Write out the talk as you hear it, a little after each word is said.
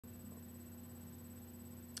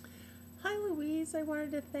Louise, I wanted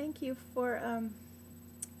to thank you for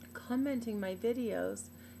commenting my videos.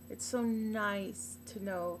 It's so nice to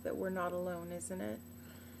know that we're not alone, isn't it?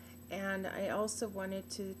 And I also wanted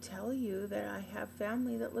to tell you that I have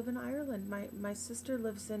family that live in Ireland. My sister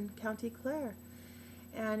lives in County Clare.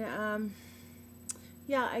 And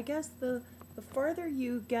yeah, I guess the farther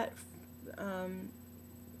you get from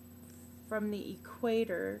the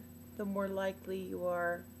equator, the more likely you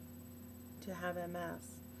are to have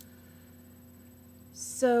MS.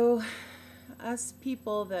 So us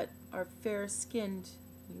people that are fair-skinned,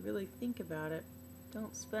 you really think about it,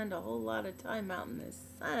 don't spend a whole lot of time out in the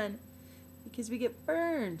sun because we get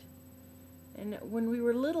burned. And when we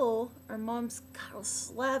were little, our moms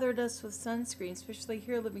slathered us with sunscreen, especially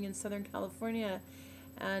here living in Southern California.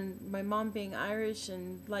 And my mom being Irish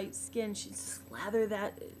and light-skinned, she'd slather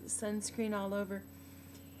that sunscreen all over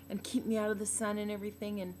and keep me out of the sun and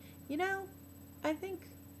everything. And, you know, I think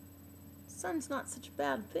sun's not such a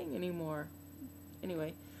bad thing anymore.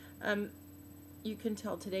 Anyway, you can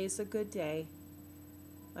tell today's a good day.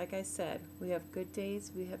 Like I said, we have good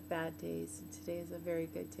days, we have bad days, and today is a very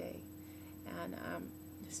good day. And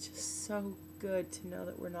it's just so good to know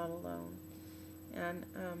that we're not alone. And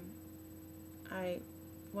I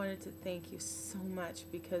wanted to thank you so much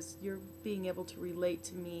because you're being able to relate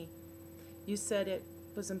to me. You said it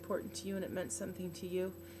was important to you and it meant something to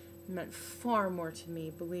you. It meant far more to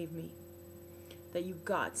me, believe me, that you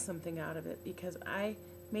got something out of it, because I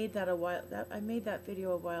made that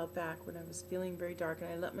video a while back when I was feeling very dark,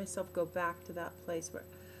 and I let myself go back to that place where,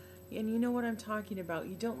 and you know what I'm talking about.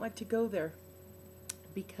 You don't like to go there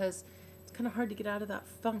because it's kind of hard to get out of that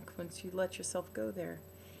funk once you let yourself go there.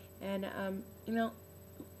 And you know,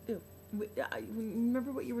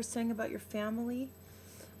 remember what you were saying about your family?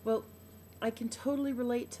 Well, I can totally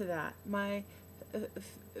relate to that. My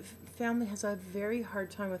family has a very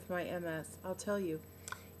hard time with my MS, I'll tell you.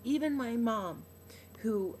 Even my mom,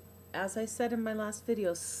 who, as I said in my last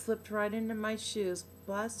video, slipped right into my shoes,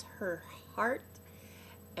 bless her heart,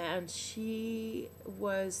 and she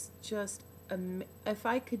was just, if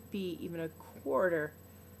I could be even a quarter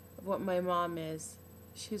of what my mom is,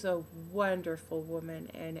 she's a wonderful woman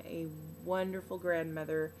and a wonderful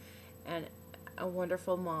grandmother and a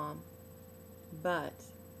wonderful mom, but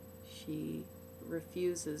she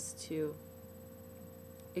refuses to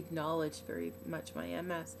acknowledge very much my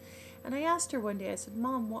MS. And I asked her one day, I said,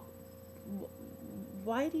 Mom,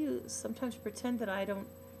 why do you sometimes pretend that I don't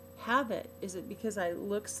have it? Is it because I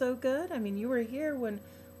look so good? I mean, you were here when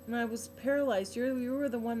I was paralyzed. You were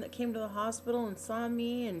the one that came to the hospital and saw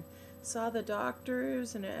me and saw the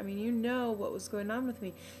doctors, and I mean, you know what was going on with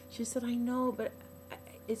me. She said, I know, but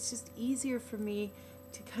it's just easier for me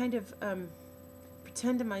to kind of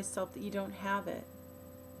pretend to myself that you don't have it.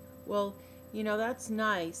 Well, you know, that's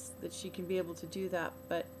nice that she can be able to do that,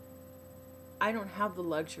 but I don't have the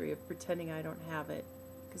luxury of pretending I don't have it,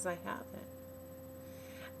 because I have it.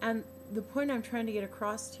 And the point I'm trying to get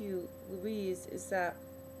across to you, Louise, is that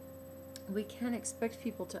we can't expect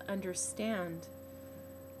people to understand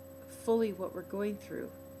fully what we're going through,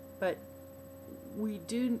 but we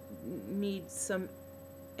do need some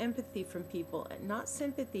empathy from people, and not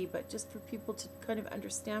sympathy, but just for people to kind of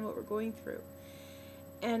understand what we're going through.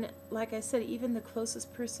 And like I said, even the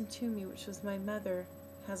closest person to me, which was my mother,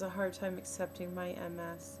 has a hard time accepting my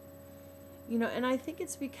MS. You know, and I think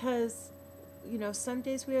it's because, you know, some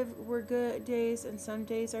days we're good days and some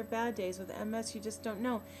days are bad days. With MS, you just don't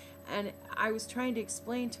know. And I was trying to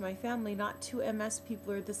explain to my family, not two MS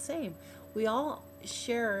people are the same. We all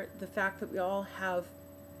share the fact that we all have,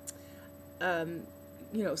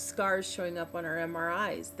 you know, scars showing up on our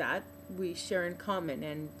MRIs. That we share in common,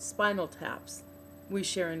 and spinal taps we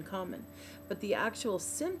share in common. But the actual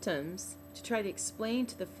symptoms, to try to explain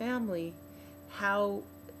to the family how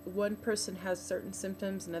one person has certain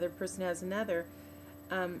symptoms, another person has another,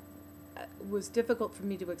 was difficult for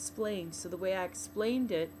me to explain. So the way I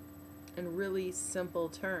explained it in really simple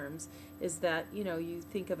terms is that, you know, you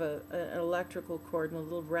think of an electrical cord and a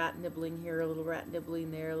little rat nibbling here, a little rat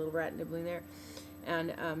nibbling there, a little rat nibbling there,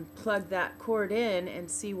 and plug that cord in and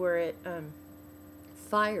see where it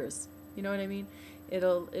fires. You know what I mean?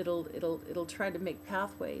 It'll try to make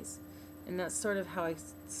pathways, and that's sort of how I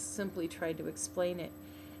simply tried to explain it.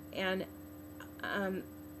 And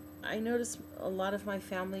I noticed a lot of my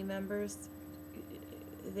family members,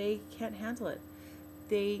 they can't handle it.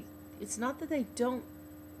 It's not that they don't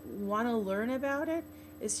want to learn about it.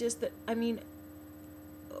 It's just that, I mean,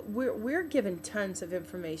 we're given tons of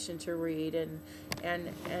information to read and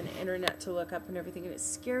internet to look up and everything, and it's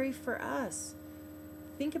scary for us.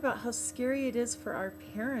 Think about how scary it is for our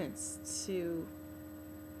parents to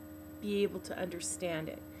be able to understand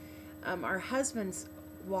it. Our husbands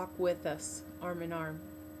walk with us arm in arm.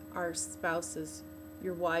 Our spouses,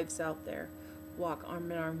 your wives out there, walk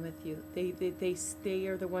arm in arm with you. They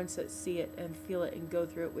are the ones that see it and feel it and go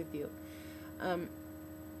through it with you.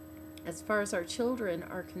 As far as our children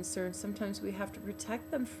are concerned, sometimes we have to protect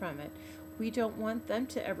them from it. We don't want them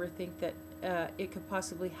to ever think that it could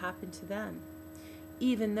possibly happen to them,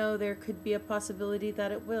 even though there could be a possibility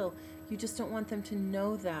that it will. You just don't want them to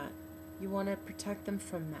know that. You want to protect them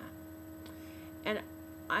from that. And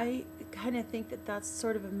I kind of think that that's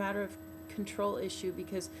sort of a matter of control issue,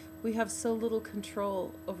 because we have so little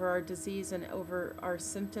control over our disease and over our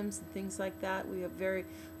symptoms and things like that. We have very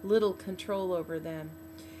little control over them.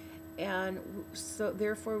 And so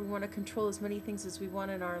therefore we want to control as many things as we want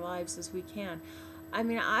in our lives as we can. I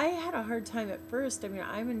mean, I had a hard time at first. I mean,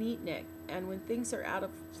 I'm a neatnik, and when things are out of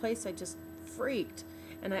place, I just freaked.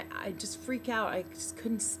 And I just freak out. I just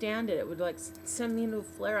couldn't stand it. It would like send me into a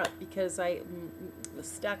flare-up because I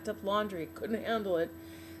stacked up laundry. Couldn't handle it,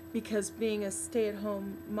 because being a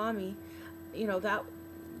stay-at-home mommy, you know, that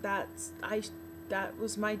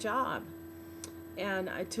was my job. And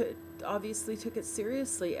I obviously took it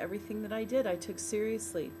seriously. Everything that I did, I took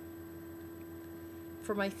seriously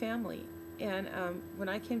for my family. And when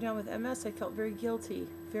I came down with MS, I felt very guilty,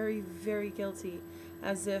 very, very guilty,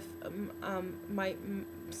 as if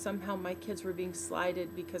somehow my kids were being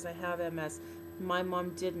slighted because I have MS. My mom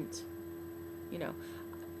didn't. You know,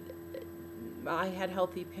 I had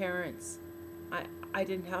healthy parents. I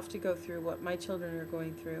didn't have to go through what my children are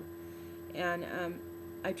going through. And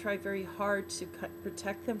I try very hard to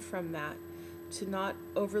protect them from that, to not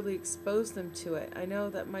overly expose them to it. I know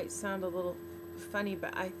that might sound a little funny,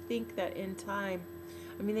 but I think that in time,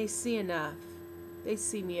 I mean, they see enough. They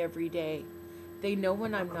see me every day. They know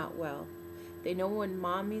when I'm not well. They know when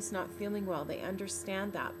mommy's not feeling well. They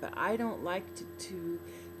understand that, but I don't like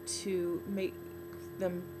to make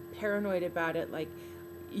them paranoid about it. Like,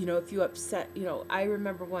 you know, if you upset, you know, I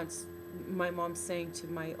remember once my mom saying to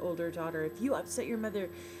my older daughter, if you upset your mother,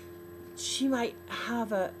 she might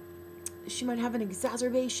have an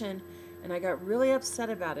exacerbation. And I got really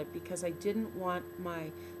upset about it, because I didn't want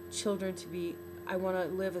my children to be, I want to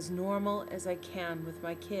live as normal as I can with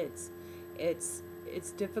my kids. It's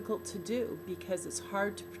difficult to do, because it's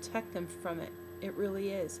hard to protect them from it. It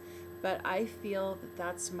really is. But I feel that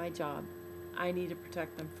that's my job. I need to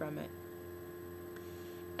protect them from it.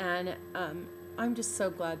 And I'm just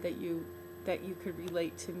so glad that you could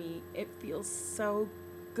relate to me. It feels so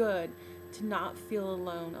good to not feel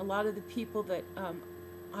alone. A lot of the people that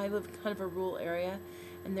I live kind of a rural area,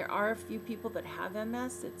 and there are a few people that have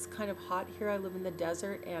MS. It's kind of hot here. I live in the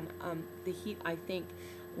desert, and the heat, I think,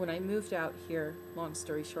 when I moved out here, long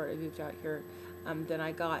story short, I moved out here, then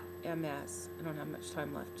I got MS. I don't have much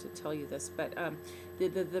time left to tell you this, but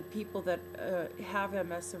the people that have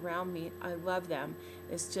MS around me, I love them.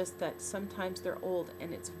 It's just that sometimes they're old,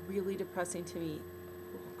 and it's really depressing to me.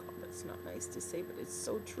 Oh God, that's not nice to say, but it's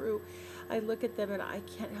so true. I look at them and I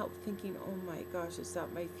can't help thinking, oh my gosh, is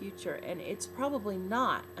that my future? And it's probably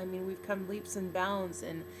not. I mean, we've come leaps and bounds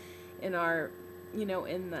in our, you know,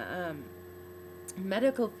 in the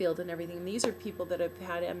medical field and everything. And these are people that have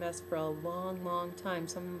had MS for a long, long time.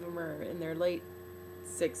 Some of them are in their late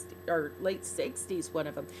 60s, one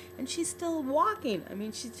of them. And she's still walking. I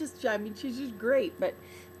mean, she's just great. But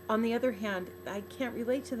on the other hand, I can't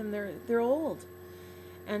relate to them. They're old.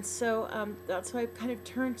 And so that's why I've kind of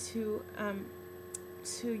turned to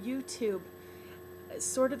YouTube,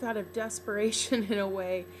 sort of out of desperation in a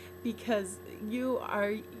way, because you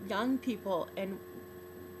are young people and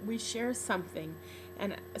we share something,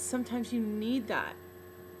 and sometimes you need that.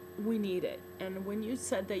 We need it. And when you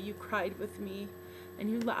said that you cried with me and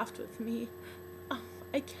you laughed with me,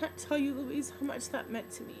 I can't tell you, Louise, how much that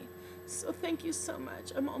meant to me. So thank you so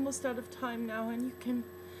much. I'm almost out of time now, and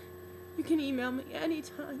you can email me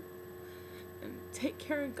anytime. And take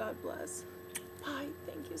care, and God bless. Bye.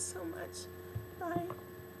 Thank you so much. Bye.